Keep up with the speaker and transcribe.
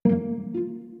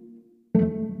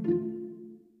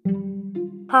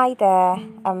Hi there,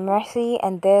 I'm Mercy,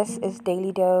 and this is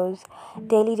Daily Dose.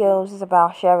 Daily Dose is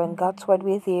about sharing God's Word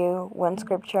with you, one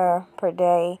scripture per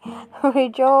day.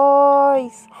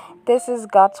 Rejoice! This is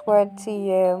God's Word to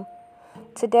you.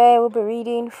 Today we'll be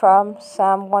reading from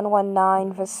Psalm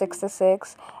 119, verse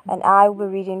 66, and I will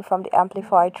be reading from the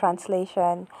Amplified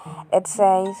Translation. It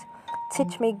says,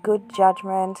 "Teach me good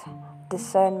judgment,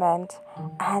 discernment,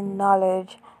 and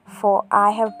knowledge, for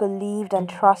I have believed and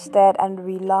trusted and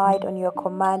relied on your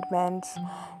commandments."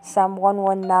 Psalm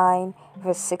 119,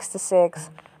 verse 66.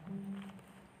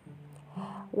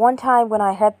 One time when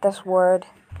I heard this word,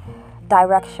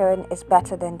 direction is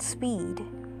better than speed,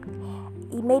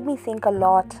 it made me think a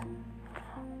lot.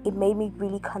 It made me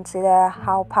really consider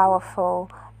how powerful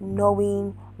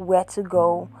knowing where to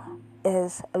go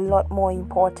is a lot more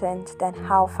important than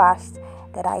how fast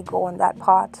that I go on that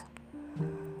path.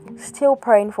 Still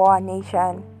praying for our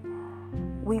nation.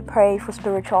 We pray for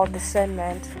spiritual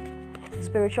discernment.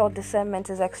 Spiritual discernment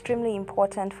is extremely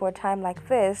important for a time like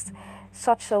this,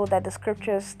 such so that the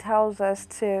scriptures tells us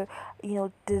to,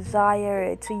 desire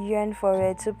it, to yearn for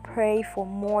it, to pray for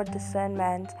more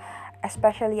discernment,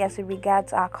 especially as it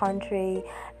regards our country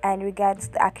and regards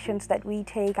the actions that we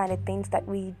take and the things that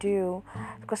we do.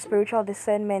 Because spiritual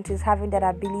discernment is having that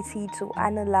ability to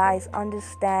analyze,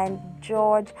 understand,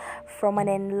 judge from an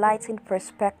enlightened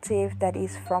perspective that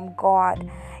is from God.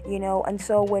 And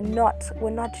so we're not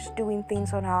just doing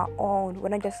things on our own. We're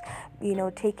not just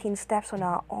taking steps on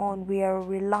our own. We are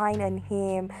relying on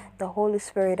Him, the Holy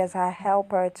Spirit, as our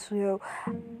helper to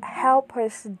help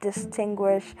us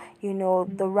distinguish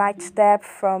the right step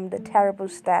from the terrible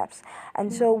steps.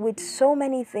 And so with so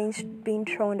many things being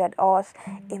thrown at us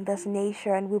in this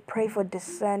nation, we pray for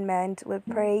discernment, we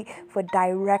pray for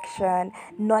direction,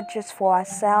 not just for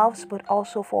ourselves but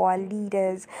also for our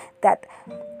leaders that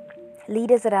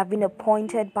have been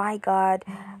appointed by God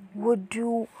would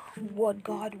do what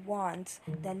God wants.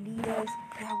 The leaders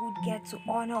that would get to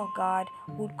honor God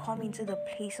would come into the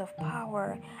place of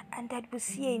power, and that we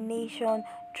see a nation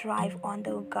thrive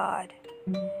under God.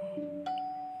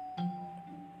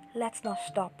 Let's not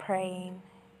stop praying.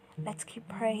 Let's keep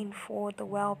praying for the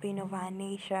well-being of our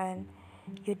nation.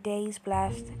 Your day is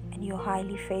blessed and you're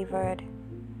highly favored.